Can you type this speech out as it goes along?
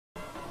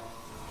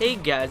Hey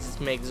guys,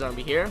 it's Meg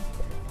Zombie here,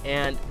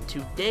 and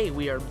today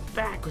we are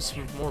back with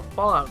some more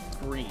Fallout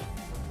 3.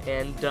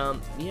 And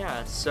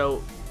yeah,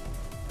 so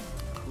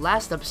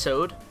last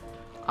episode,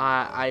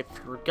 I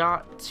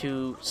forgot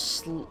to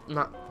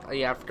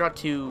I forgot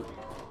to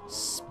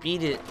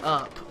speed it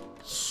up.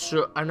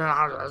 So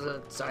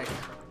sorry,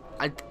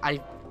 I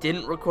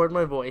didn't record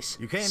my voice,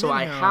 so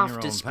I have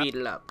to speed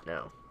it up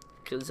now,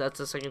 because that's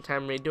the second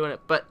time we're doing it.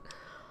 But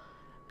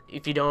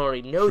if you don't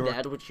already know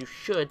that, which you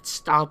should,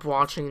 stop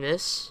watching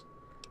this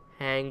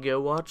and go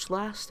watch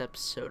last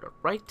episode,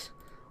 alright?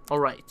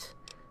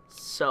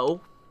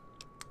 So,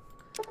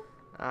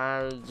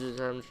 I'm just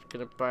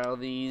gonna buy all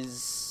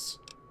these,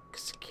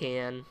 because I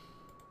can.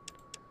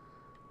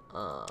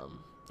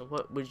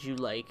 What would you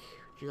like?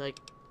 Would you like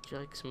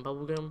some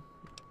bubblegum?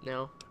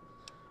 No?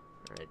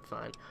 Alright,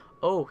 fine.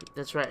 Oh,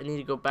 that's right, I need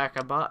to go back.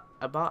 I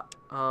bought,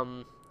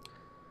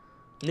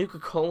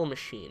 Nuka-Cola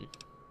machine.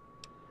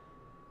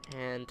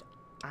 And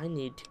I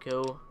need to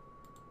go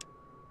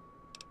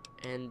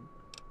and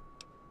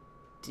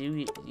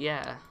do,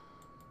 yeah.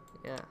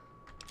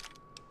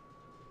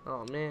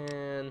 Oh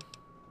man,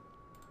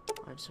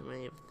 I have so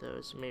many of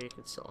those. Maybe I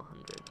could sell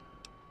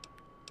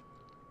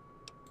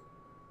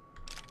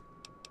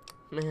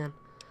 100. Man,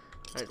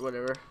 alright,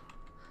 whatever.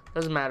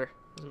 Doesn't matter.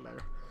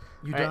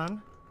 You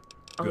done?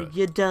 Oh, Good.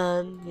 you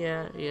done?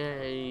 Yeah,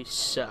 you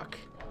suck.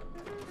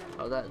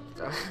 Oh, let's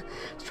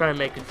try to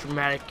make a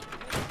dramatic,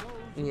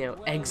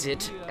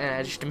 exit, and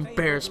I just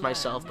embarrass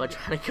myself by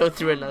trying to go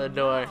through another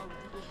door.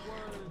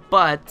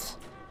 But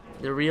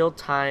the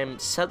real-time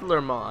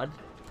settler mod,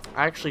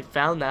 I actually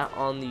found that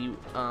on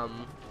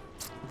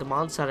the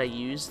mod site I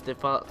used, the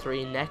Fallout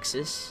 3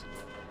 Nexus,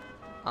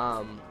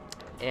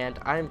 and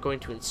I'm going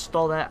to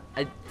install that.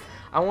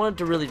 I wanted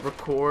to really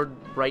record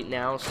right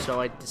now, so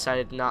I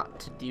decided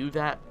not to do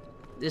that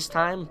this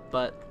time,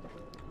 but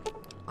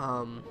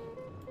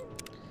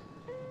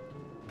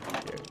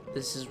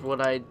this is what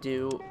I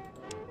do.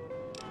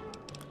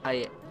 There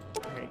you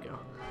go.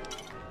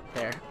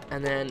 There.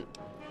 And then,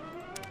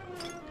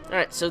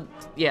 alright, so,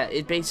 yeah,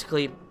 it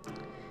basically,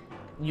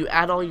 you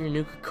add all your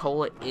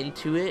Nuka-Cola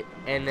into it,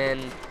 and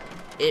then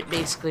it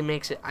basically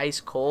makes it ice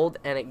cold,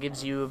 and it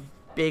gives you a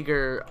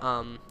bigger,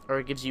 or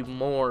it gives you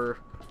more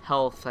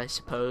health, I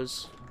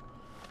suppose.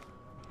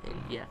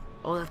 And, yeah.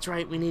 Oh, that's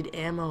right, we need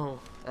ammo.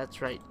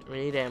 That's right,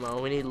 we need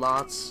ammo. We need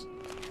lots,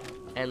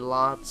 and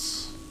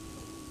lots,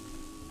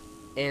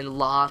 and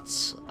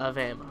lots of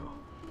ammo.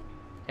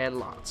 And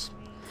lots.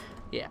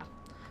 Yeah.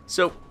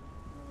 So,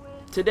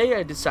 today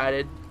I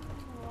decided,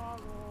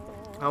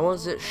 I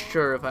wasn't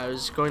sure if I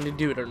was going to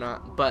do it or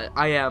not, but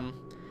I am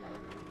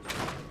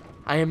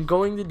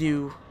going to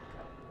do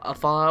a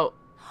Fallout.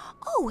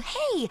 Oh,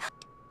 hey!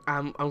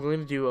 I'm going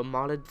to do a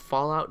modded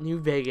Fallout New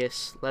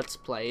Vegas Let's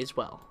Play as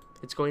well.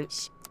 It's going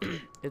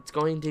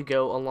to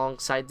go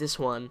alongside this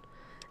one,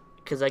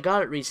 because I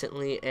got it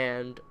recently,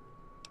 and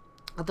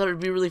I thought it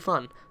would be really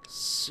fun,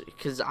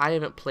 because I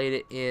haven't played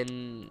it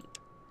in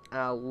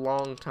a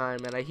long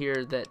time, and I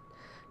hear that,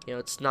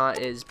 it's not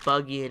as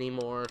buggy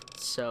anymore,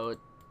 so,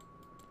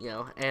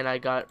 and I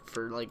got it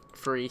for, like,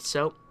 free,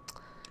 so,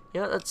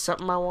 that's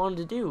something I wanted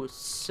to do,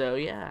 so,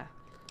 yeah,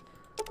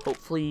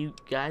 hopefully you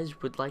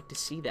guys would like to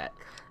see that.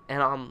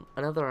 And,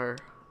 another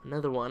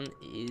one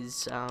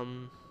is,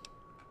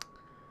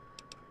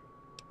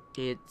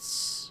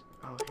 it's,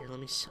 oh, here, let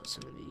me sell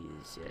some of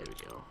these. There we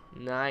go.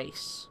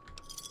 Nice.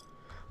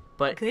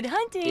 But good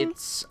hunting.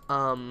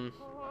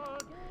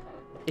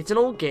 It's an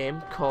old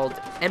game called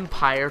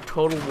Empire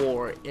Total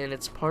War, and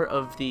it's part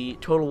of the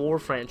Total War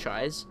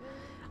franchise.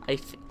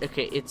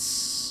 Okay, it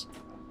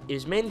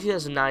was made in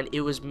 2009.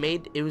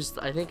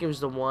 I think it was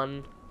the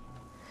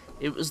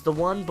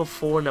one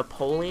before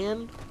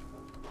Napoleon.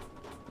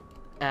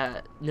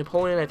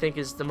 Napoleon, I think,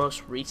 is the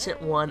most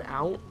recent one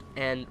out,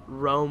 and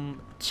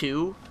Rome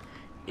 2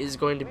 is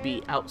going to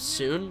be out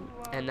soon,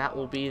 and that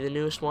will be the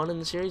newest one in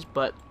the series.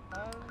 But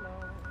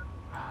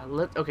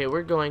okay,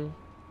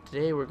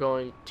 today we're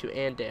going to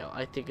Andale.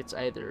 I think it's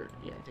either,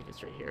 yeah, I think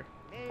it's right here.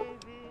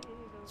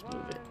 Let's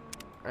move it.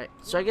 Alright,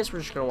 so I guess we're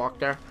just gonna walk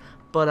there.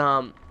 But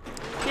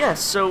yeah,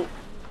 so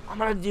I'm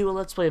gonna do a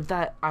Let's Play of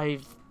that.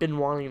 I've been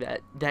wanting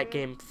that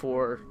game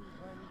for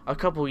a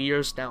couple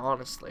years now,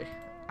 honestly.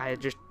 I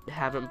just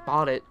haven't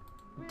bought it,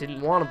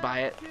 didn't want to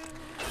buy it,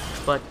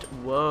 but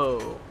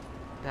whoa,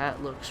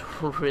 that looks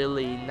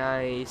really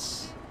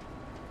nice.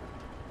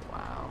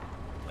 Wow.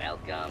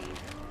 Welcome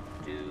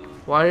to.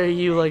 Why are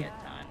you like?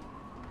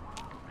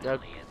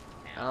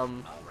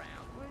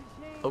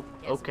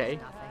 Okay.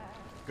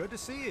 Good to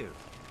see you.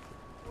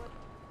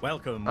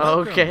 Welcome.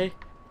 Okay.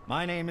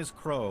 My name is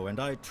Crow, and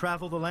I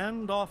travel the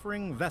land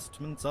offering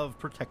vestments of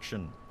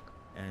protection.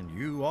 And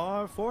you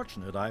are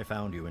fortunate I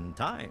found you in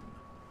time.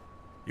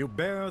 You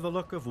bear the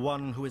look of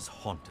one who is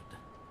haunted,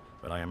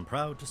 but I am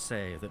proud to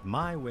say that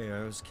my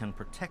wares can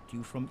protect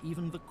you from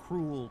even the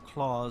cruel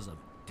claws of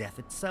death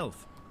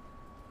itself.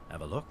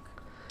 Have a look.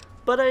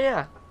 But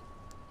yeah,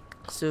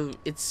 so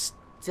it's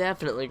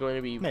definitely going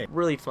to be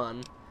really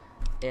fun,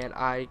 and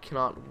I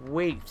cannot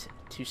wait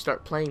to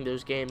start playing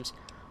those games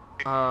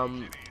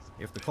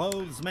If the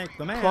clothes make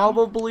the man,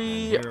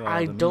 Probably, then here are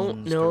I the don't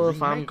means to know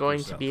if I'm remake going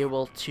to yourself. be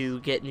able to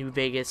get New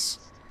Vegas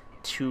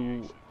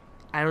to,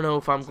 I don't know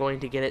if I'm going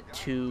to get it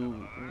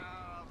to,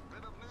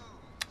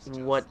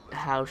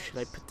 how should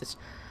I put this?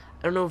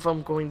 I don't know if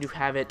I'm going to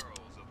have it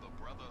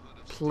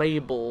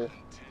playable.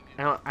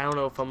 I don't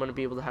know if I'm going to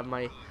be able to have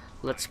my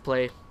Let's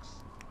Play.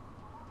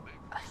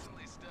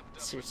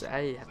 Seriously,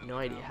 I have no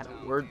idea how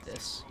to word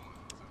this.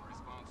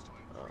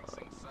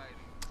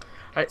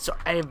 Alright, so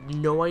I have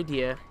no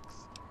idea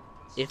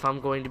if I'm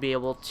going to be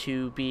able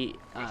to be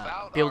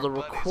able to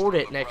record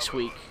it next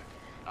week,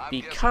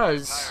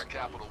 because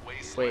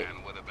wait,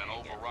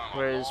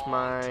 where's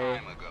my,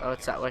 oh,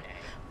 it's that way,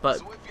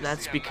 but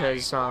that's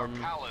because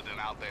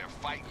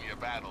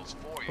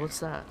what's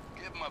that?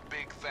 Give him a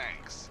big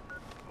thanks,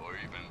 or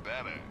even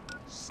better,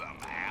 some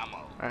ammo.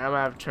 Alright, I'm gonna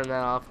have to turn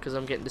that off because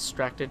I'm getting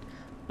distracted.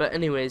 But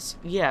anyways,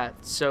 yeah,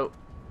 so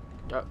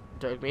dog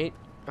meat,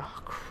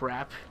 oh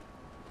crap.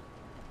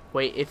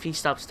 Wait, if he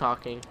stops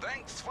talking,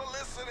 Thanks for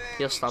listening,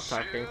 he'll stop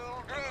talking.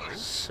 children.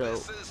 So,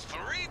 This is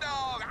 3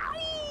 Dog.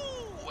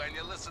 Ow! And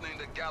you're listening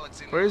to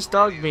Galaxy where's News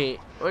Dog Radio. Meat?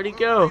 Where'd he We're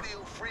go?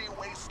 Radio-free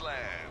wasteland,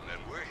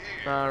 and we're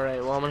here.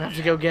 Alright, well, I'm gonna have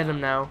to go get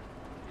him now.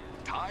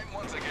 Time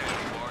once again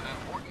for an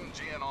important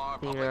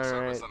GNR public service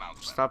Alright, announcement.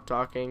 stop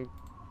talking.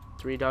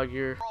 3 Dog,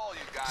 you're For all you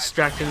guys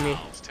distracting me.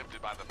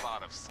 tempted by the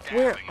thought of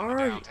Where scabbing in the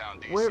are you? downtown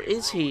DC Where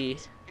is he?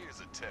 ruins, here's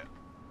a tip.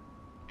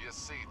 You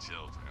see,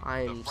 children,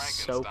 I the am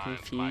so Frankensteins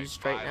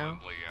confused might right now.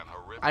 violently and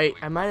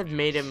horrifically I might have rip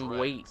made you him to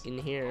wait shreds, in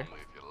here. only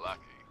if you're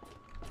lucky.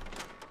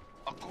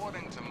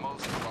 According to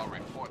most of our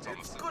reports on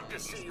the good to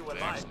see you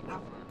alive.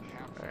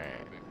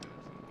 Alright.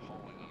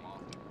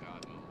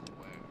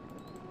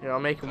 Here, I'll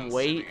make him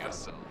wait,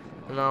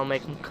 and then I'll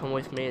make him come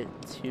with me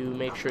to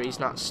make sure he's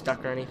not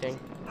stuck or anything.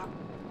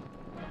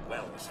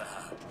 Well, sir.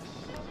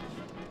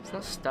 He's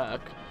not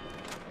stuck.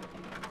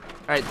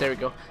 Alright, there we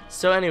go.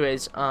 So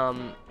anyways,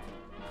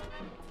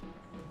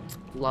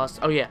 lost,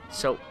 oh yeah,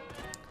 so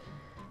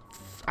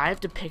I have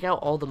to pick out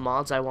all the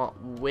mods I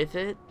want with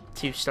it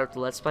to start the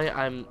Let's Play.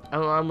 I'm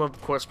of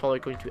course probably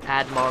going to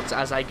add mods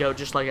as I go,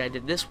 just like I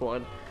did this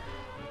one,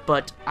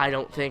 but I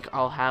don't think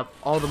I'll have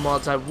all the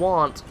mods I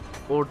want,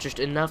 or just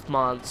enough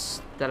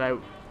mods that I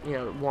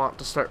want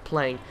to start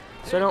playing.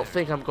 So I don't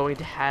think I'm going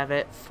to have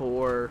it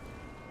for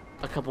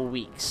a couple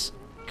weeks,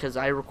 because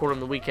I record on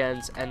the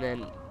weekends and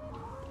then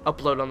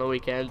upload on the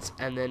weekends,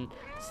 and then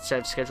instead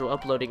of schedule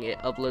uploading, it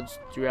uploads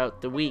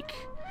throughout the week.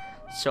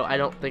 So I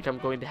don't think I'm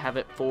going to have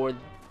it for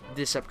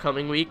this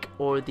upcoming week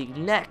or the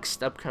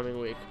next upcoming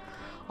week.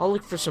 I'll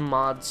look for some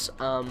mods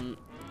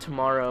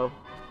tomorrow.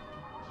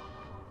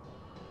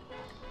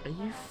 Are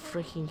you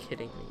freaking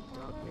kidding me,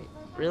 dog mate?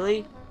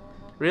 Really?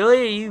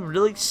 Really? Are you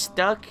really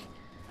stuck?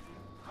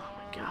 Oh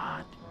my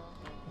god.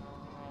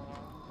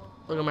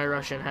 Look at my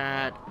Russian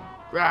hat.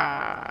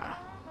 Rah!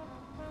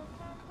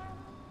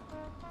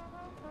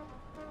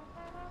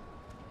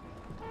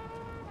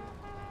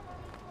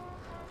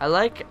 I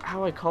like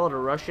how I call it a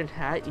Russian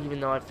hat, even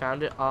though I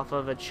found it off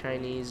of a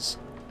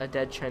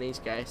dead Chinese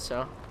guy,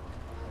 so.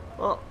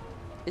 Well,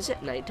 is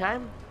it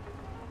nighttime?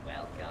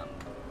 Welcome,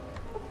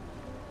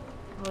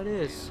 Oh, it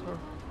is. Oh.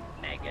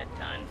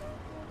 Megaton.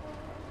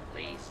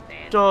 Please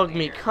stand Dog clear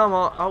meat, come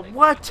on. of Oh, the-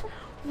 what?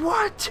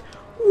 What?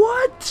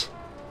 What?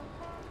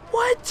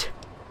 What?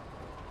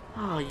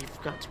 Oh,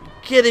 you've got to be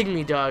kidding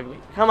me, dog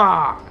meat. Come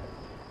on.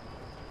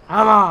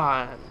 Come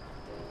on.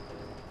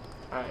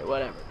 Alright,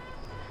 whatever.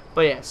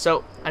 But yeah,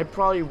 so I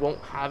probably won't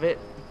have it,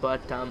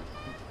 but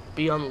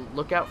be on the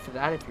lookout for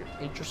that if you're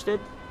interested.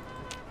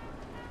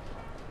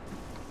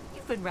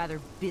 You've been rather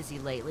busy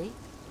lately.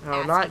 No,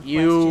 Asking not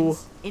you.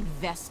 questions,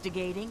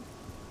 investigating.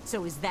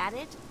 So is that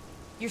it?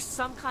 You're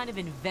some kind of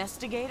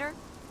investigator?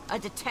 A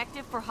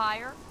detective for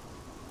hire?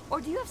 Or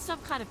do you have some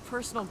kind of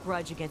personal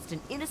grudge against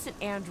an innocent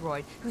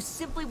android who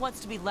simply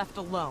wants to be left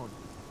alone?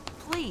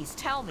 Please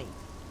tell me.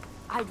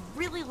 I'd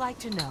really like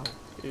to know.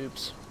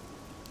 Oops.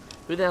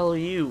 Who the hell are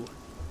you?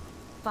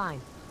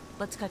 Fine.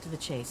 Let's cut to the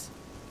chase.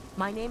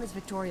 My name is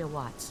Victoria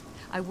Watts.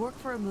 I work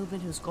for a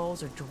movement whose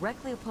goals are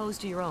directly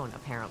opposed to your own,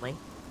 apparently.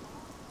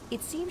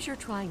 It seems you're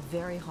trying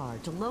very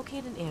hard to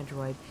locate an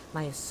android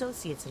my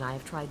associates and I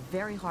have tried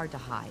very hard to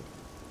hide.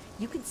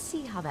 You can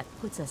see how that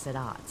puts us at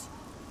odds.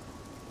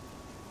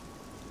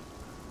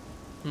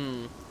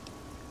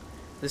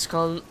 This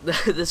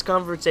this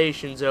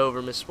conversation's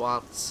over, Miss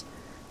Watts.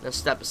 Now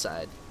step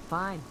aside.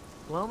 Fine.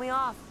 Blow me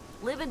off.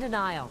 Live in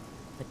denial.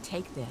 But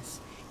take this.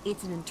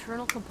 It's an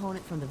internal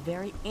component from the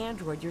very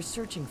android you're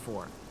searching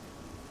for.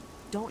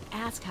 Don't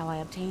ask how I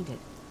obtained it.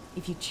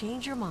 If you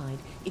change your mind,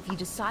 if you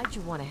decide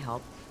you want to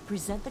help,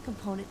 present the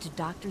component to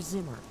Dr.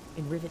 Zimmer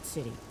in Rivet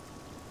City.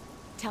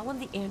 Tell him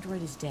the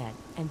android is dead,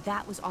 and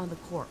that was on the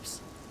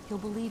corpse. He'll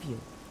believe you.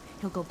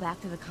 He'll go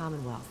back to the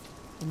Commonwealth,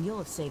 and you'll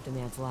have saved a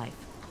man's life.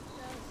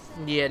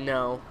 Yeah,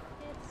 no.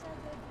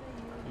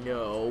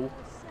 No.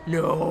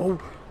 No.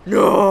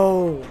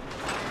 No.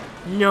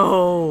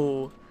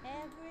 No.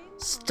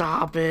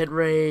 Stop it,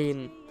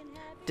 rain.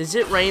 Does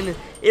it rain?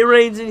 It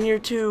rains in here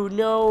too.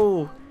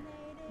 No.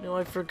 No,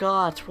 I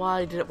forgot.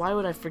 Why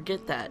would I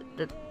forget that?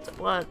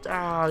 What?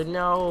 Ah,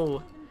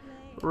 no.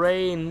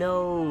 Rain,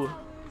 no.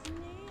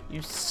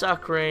 You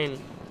suck,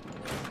 Rain.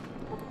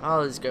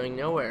 Oh, this is going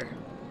nowhere.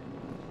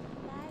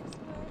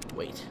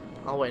 Wait.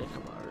 I'll wait a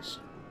couple hours.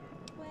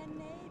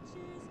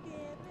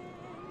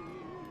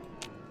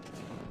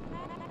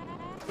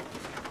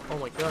 Oh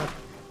my god.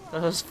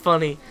 That was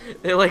funny.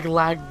 They like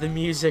lagged the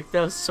music.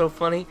 That was so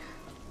funny.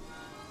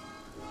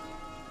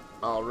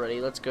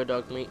 Alrighty, let's go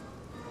dog meat.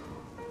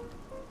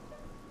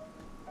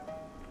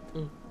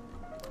 Oh.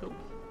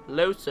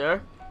 Hello,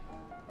 sir.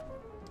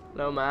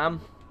 Hello, ma'am.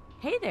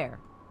 Hey there.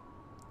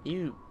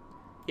 You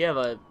have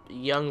a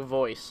young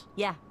voice.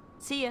 Yeah,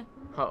 see ya.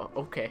 Oh,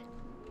 okay.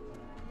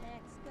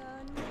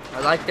 I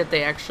like that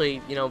they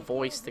actually, you know,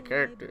 voice the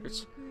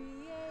characters.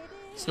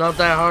 It's not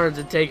that hard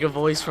to take a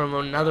voice from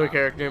another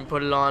character and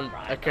put it on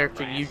a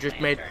character you just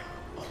made.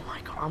 Oh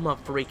my god, I'm gonna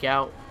freak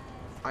out.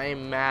 I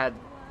am mad.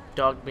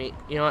 Dog meat.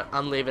 You know what?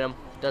 I'm leaving him.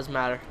 Doesn't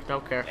matter.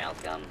 Don't care.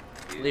 Welcome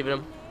to Leaving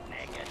him.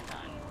 Megaton.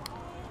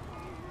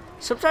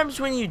 Sometimes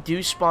when you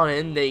do spawn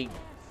in, they,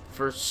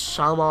 for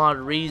some odd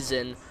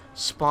reason,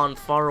 spawn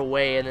far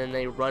away and then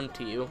they run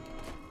to you.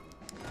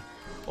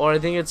 Or I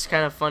think it's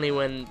kind of funny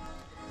when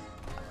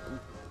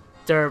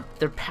their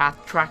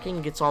path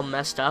tracking gets all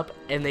messed up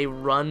and they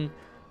run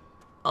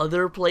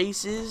other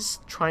places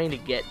trying to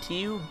get to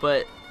you,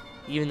 but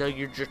even though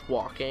you're just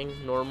walking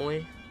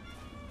normally.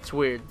 It's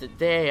weird. The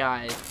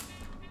AI.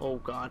 Oh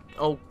god.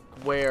 Oh,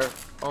 where?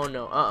 Oh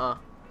no.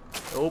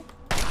 Nope.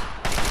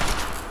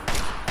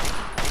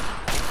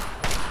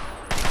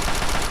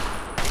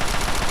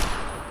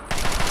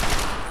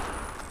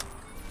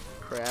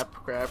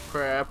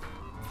 Crap.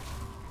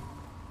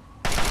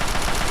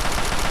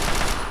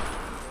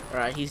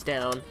 Alright, he's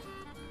down.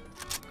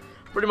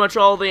 Pretty much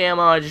all the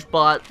ammo I just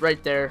bought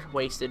right there,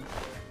 wasted.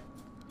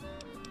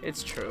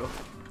 It's true.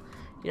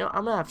 You know,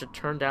 I'm gonna have to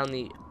turn down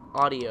the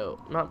audio,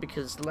 not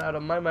because it's loud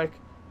on my mic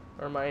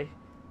or my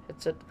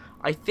headset.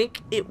 I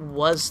think it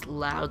was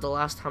loud the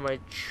last time I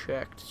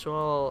checked, so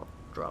I'll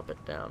drop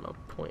it down a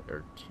point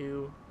or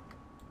two.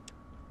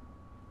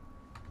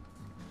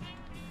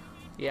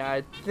 Yeah,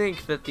 I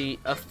think that the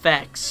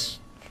effects,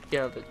 you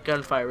know, the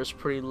gunfire was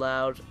pretty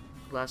loud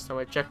last time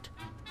I checked.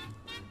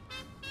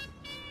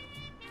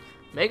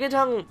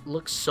 Megaton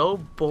looks so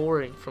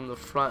boring from the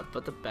front,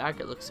 but the back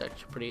it looks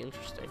actually pretty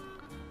interesting.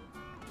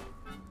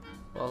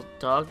 Well,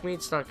 dog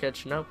meat's not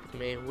catching up with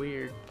me.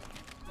 Weird.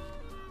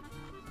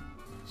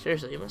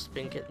 Seriously, you must have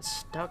been getting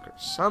stuck or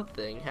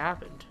something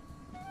happened.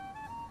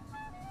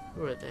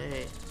 Who are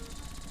they?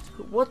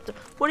 What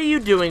are you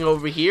doing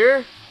over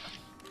here?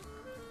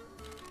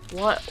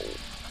 What?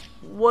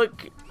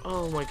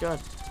 Oh my god.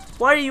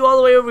 Why are you all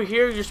the way over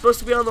here? You're supposed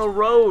to be on the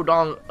road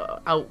on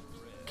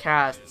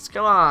Outcasts.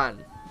 Come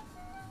on.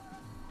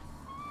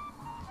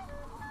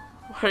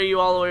 Why are you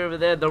all the way over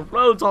there? The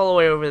road's all the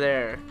way over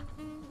there.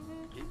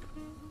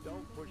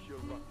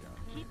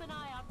 Keep an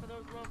eye out for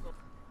those locals.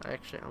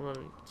 Actually, I'm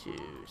going to...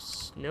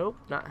 Nope,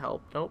 not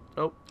help. Nope.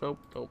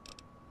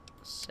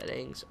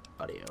 Settings,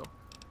 audio,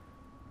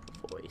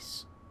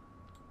 voice.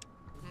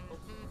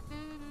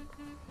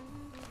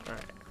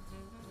 Alright.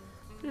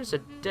 There's a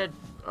dead...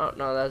 Oh,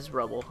 no, that's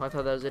rubble. I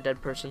thought that was a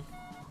dead person.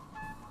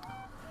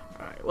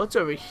 Alright, what's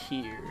over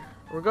here?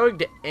 We're going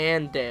to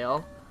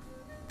Andale.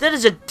 That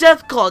is a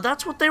death claw.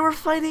 That's what they were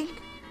fighting?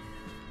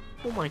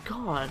 Oh my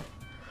god.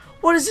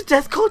 What is a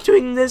death claw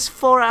doing this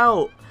far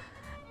out?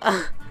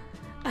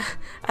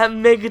 At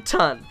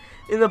Megaton.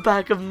 In the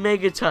back of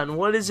Megaton.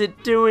 What is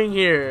it doing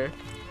here?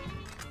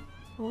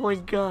 Oh my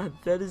god.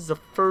 That is the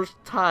first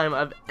time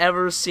I've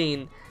ever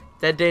seen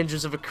that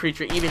dangerous of a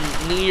creature even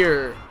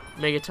near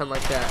Megaton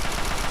like that.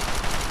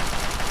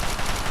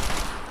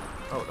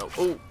 Oh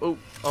no.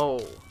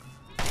 Oh.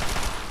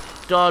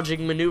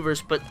 Dodging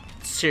maneuvers, but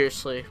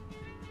seriously.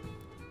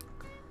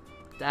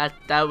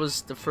 That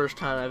was the first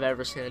time I've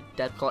ever seen a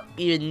Deathclaw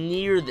even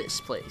near this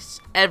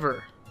place.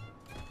 Ever.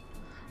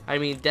 I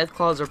mean,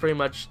 Deathclaws are pretty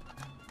much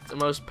the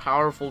most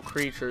powerful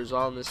creatures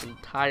on this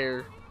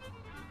entire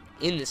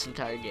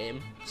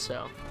game.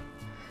 So,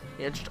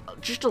 yeah,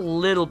 just a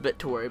little bit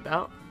to worry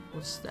about.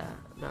 What's that?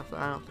 Nothing.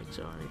 I don't think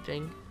so.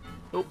 Anything?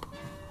 Nope.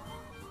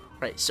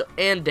 Right. So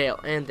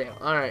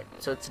Andale. All right.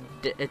 So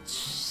it's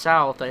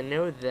south. I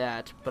know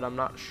that, but I'm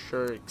not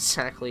sure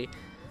exactly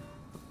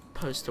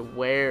opposed to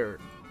where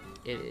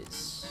it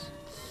is.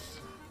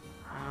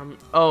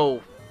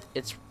 Oh,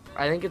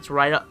 I think it's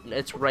right up.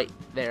 It's right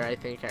there. I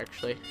think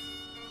actually.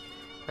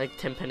 I think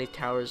Tenpenny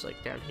Tower is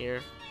like down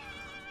here,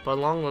 but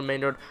along the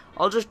main road.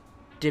 I'll just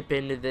dip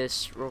into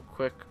this real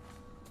quick.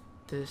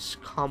 This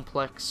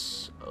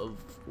complex of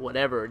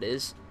whatever it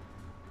is.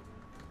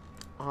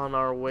 On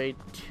our way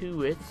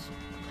to it,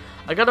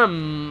 I got a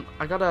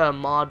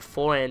mod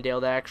for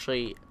Andale that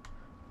actually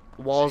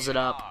walls it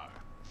up,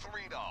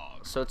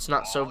 so it's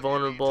not so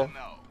vulnerable.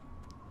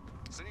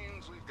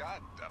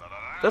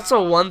 That's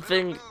the one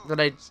thing that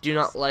I do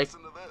not like.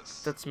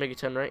 That's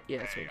Megaton, right?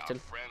 Yeah, it's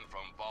Megaton. Friend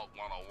from Vault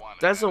 101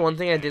 that's the one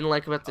thing I didn't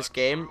like about this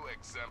game,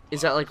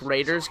 is that like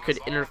raiders could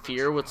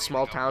interfere with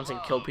small towns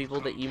and kill people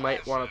that you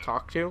might want to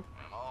talk to.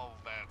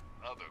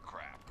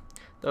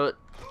 Though it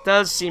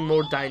does seem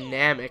more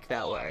dynamic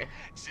that way.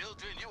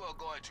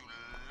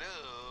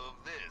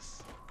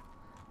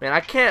 Man,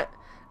 I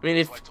mean,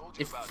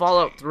 if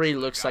Fallout 3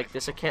 looks like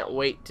this, I can't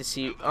wait to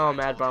see. Oh,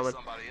 Mad Barman,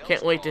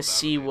 can't wait to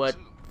see what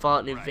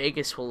Fallout New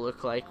Vegas will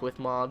look like with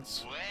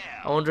mods.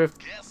 I wonder if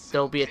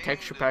there'll be a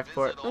texture pack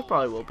for it. There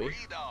probably will be.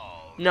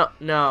 No,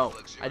 no,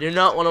 I do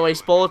not want to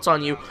waste bullets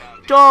on you.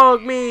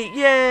 Dog meat,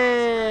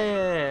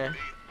 yeah!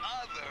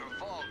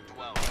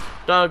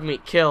 Dog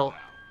meat, kill.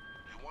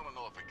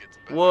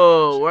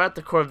 Whoa, we're at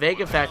the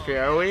Corvega factory,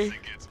 are we?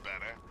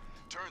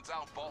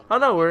 Oh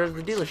no, we're at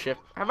the dealership.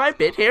 Have I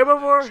been here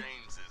before? I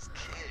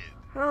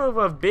don't know if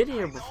I've been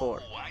here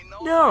before.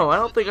 No, I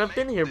don't think I've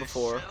been here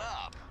before.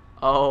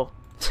 Oh,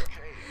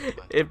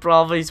 it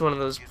probably is one of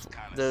those.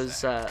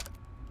 How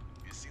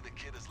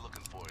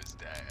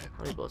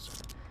many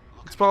bullets?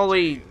 It's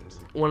probably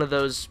one of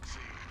those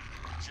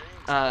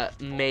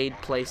made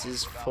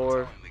places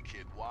for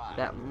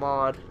that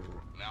mod.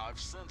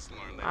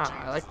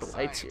 Ah, I like the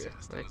lights here.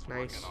 That's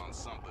nice.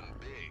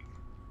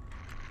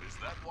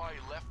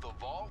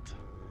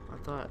 I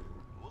thought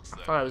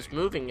I was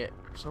moving it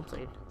or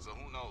something.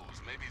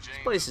 This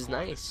place is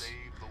nice.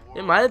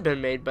 It might have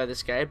been made by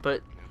this guy,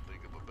 but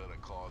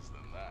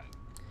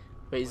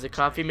wait, is the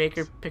coffee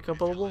maker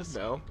pickupable?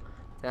 No,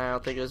 I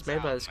don't think it was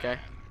made by this guy.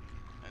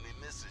 And he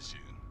misses you,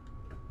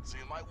 so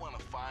you might want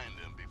to find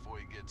him before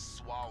he gets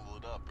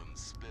swallowed up and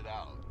spit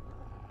out.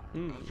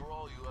 And for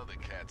all you other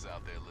cats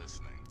out there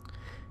listening,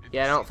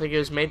 yeah, I don't think it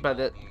was made by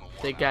the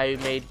guy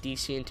who made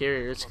DC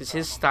Interiors, because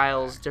his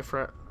style is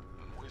different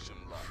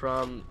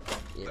from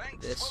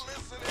this.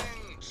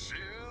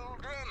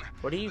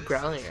 What are you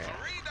growling at?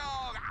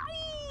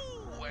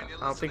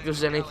 I don't think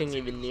there's anything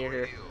even near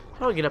here.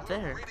 How do I get up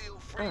there?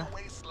 How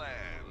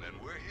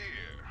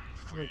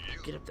do I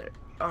get up there?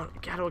 Oh,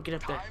 how do I get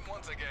up there?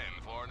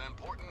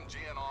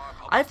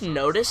 I've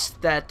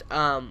noticed that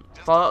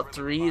Fallout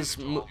 3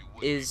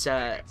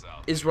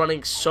 is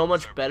running so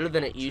much better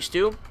than it used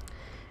to.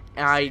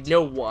 And I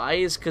know why,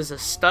 is because the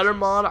stutter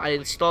mod I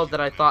installed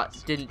that I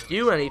thought didn't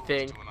do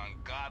anything,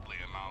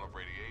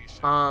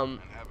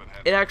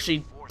 it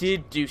actually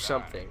did do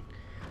something.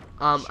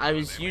 I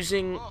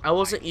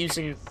wasn't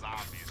using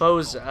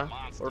Foza,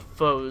 or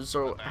Foz,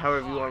 or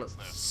however you want to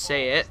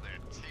say it,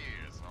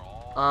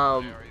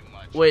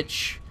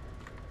 which,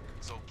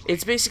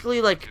 it's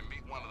basically like,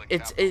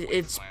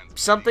 it's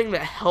something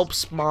that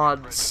helps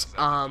mods,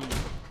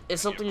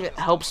 it's something that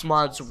helps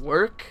mods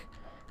work.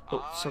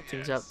 Oh,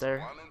 something's out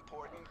there.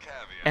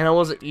 And I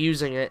wasn't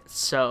using it,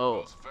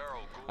 so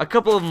a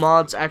couple of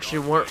mods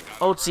actually weren't.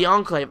 Oh, it's the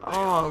Enclave.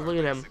 Oh, look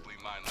at him.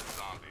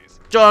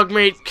 Dog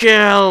meat,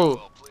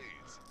 kill!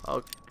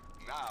 Oh.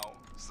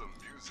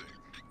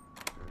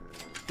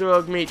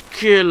 Dog meat,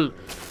 kill!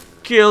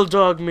 Kill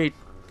dog meat!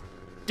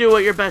 Do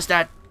what you're best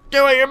at!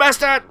 Do what you're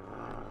best at!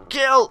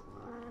 Kill!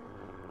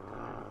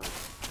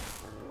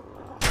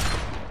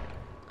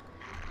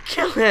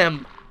 Kill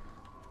him!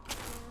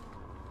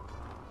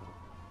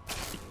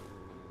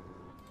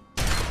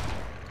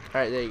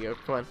 Alright, there you go.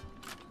 Come on.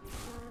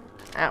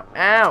 Ow,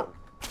 ow!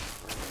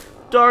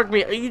 Dog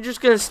meat, are you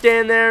just gonna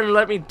stand there and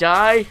let me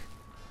die?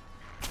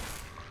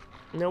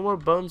 No more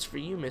bones for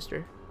you,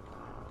 mister.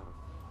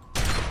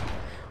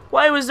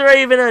 Why was there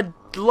even a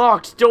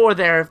locked door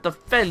there if the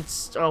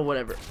fence... Oh,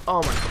 whatever.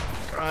 Oh my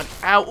god.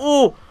 Ow.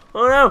 Ooh!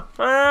 Oh no!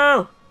 Oh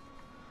no!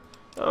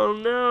 Oh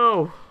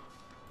no!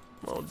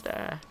 Oh,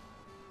 die.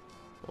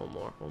 One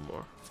more, one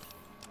more.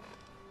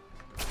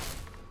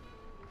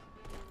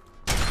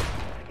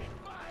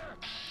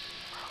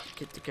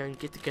 Get the gun,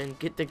 get the gun,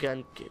 get the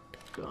gun, get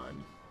the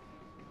gun.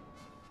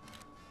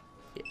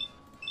 Yeah.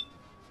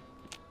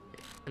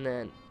 And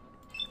then...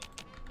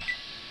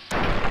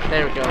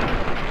 There we go.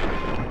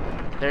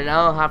 There,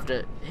 now I'll have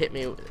to hit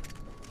me with it.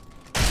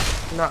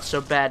 Not so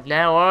bad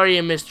now, are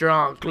you, Mr.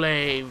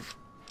 Enclave?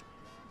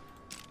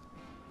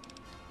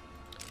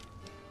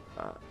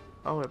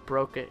 Oh, it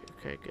broke it.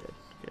 Okay, good,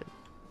 good.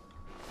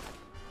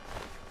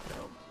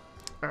 No.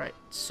 Alright,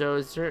 so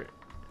is there...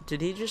 Did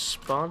he just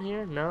spawn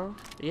here? No?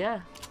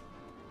 Yeah.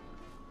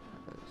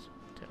 That's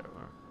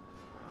terrible.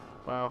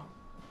 Wow.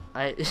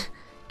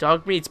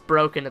 Dog meat's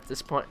broken at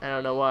this point. I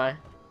don't know why.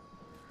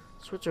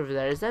 Switch over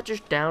there. Is that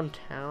just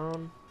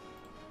downtown?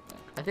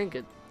 I think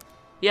it...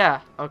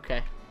 Yeah,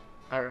 okay.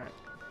 Alright.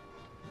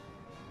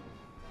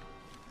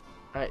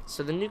 Alright,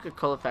 so the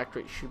Nuka-Cola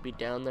factory should be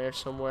down there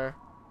somewhere.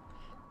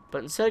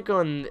 But instead of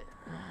going...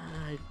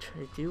 I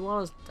do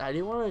want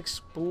to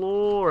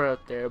explore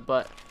out there,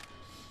 but...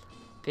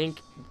 I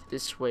think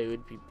this way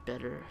would be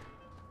better.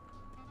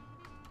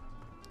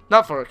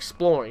 Not for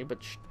exploring, but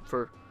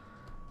for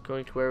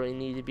going to where we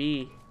need to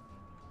be.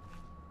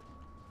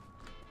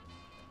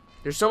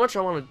 There's so much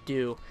I want to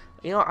do.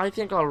 You know, I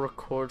think I'll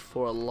record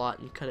for a lot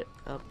and cut it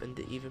up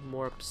into even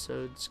more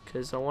episodes,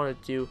 because I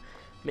want to do...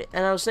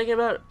 And I was thinking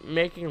about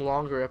making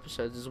longer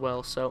episodes as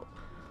well, so...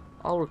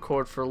 I'll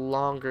record for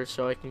longer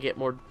so I can get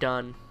more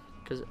done.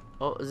 Cause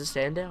oh, is this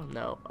stand down?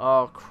 No.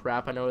 Oh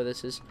crap! I know where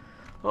this is.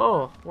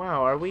 Oh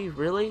wow, are we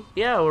really?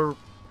 Yeah,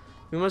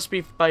 we must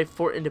be by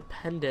Fort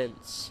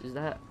Independence. Is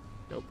that?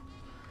 Nope.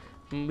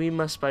 We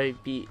must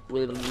be.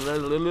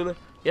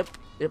 Yep.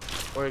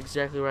 We're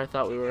exactly where I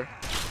thought we were.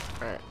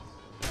 All right.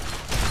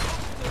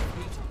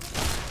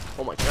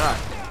 Oh my god.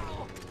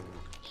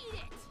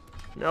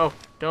 No,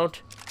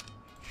 don't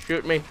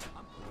shoot me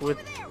with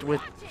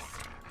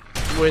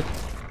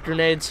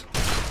grenades.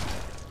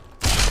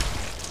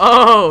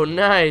 Oh,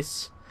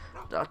 nice.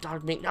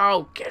 Dog meat,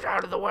 no, get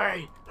out of the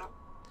way.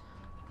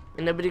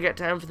 Ain't nobody got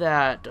time for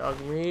that.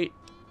 Dog meat.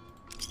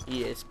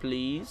 Yes,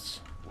 please.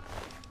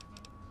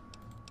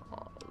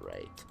 All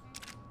right.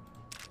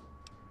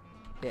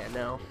 Yeah,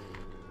 no.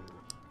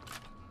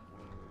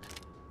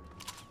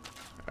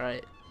 All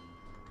right.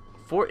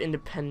 Fort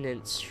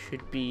Independence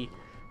should be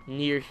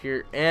near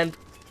here, and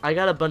I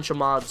got a bunch of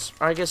mods,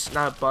 or I guess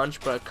not a bunch,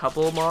 but a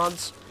couple of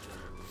mods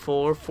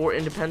for Fort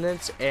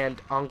Independence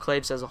and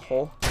Enclaves as a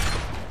whole.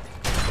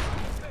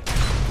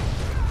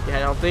 Yeah, I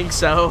don't think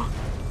so.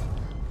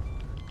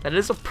 That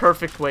is a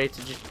perfect way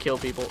to just kill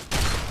people.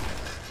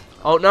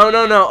 Oh, no.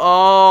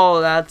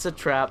 Oh, that's a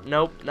trap.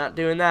 Nope, not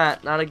doing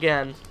that. Not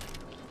again.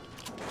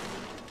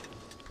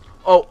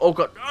 Oh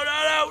god.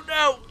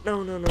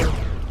 No.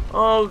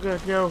 Oh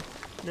god, no.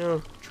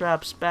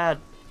 Traps, bad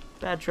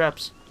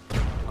traps.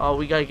 Oh,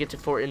 we gotta get to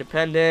Fort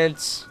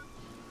Independence.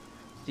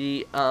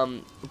 The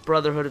not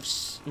Brotherhood of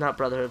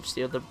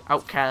Steel, the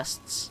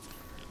Outcasts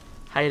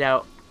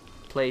hideout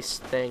place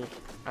thing.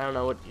 I don't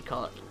know what you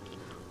call it,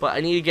 but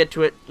I need to get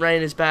to it.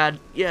 Rain is bad.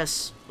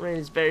 Yes, rain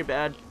is very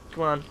bad.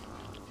 Come on.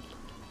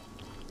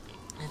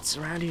 It's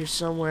around here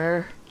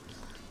somewhere.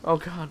 Oh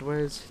god, where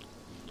is it?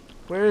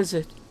 Where is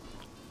it?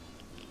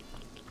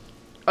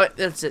 Oh,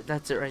 that's it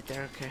right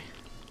there. Okay.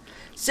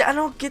 See, I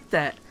don't get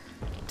that.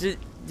 Do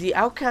the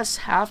Outcasts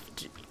have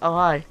to? Oh,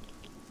 hi.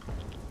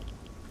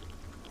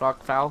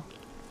 Rock foul.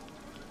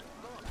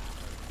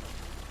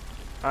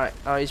 Alright.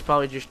 Oh, he's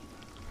probably just.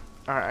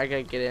 Alright, I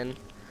gotta get in.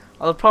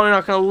 Oh, they're probably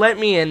not gonna let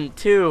me in,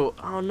 too.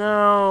 Oh,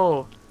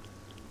 no.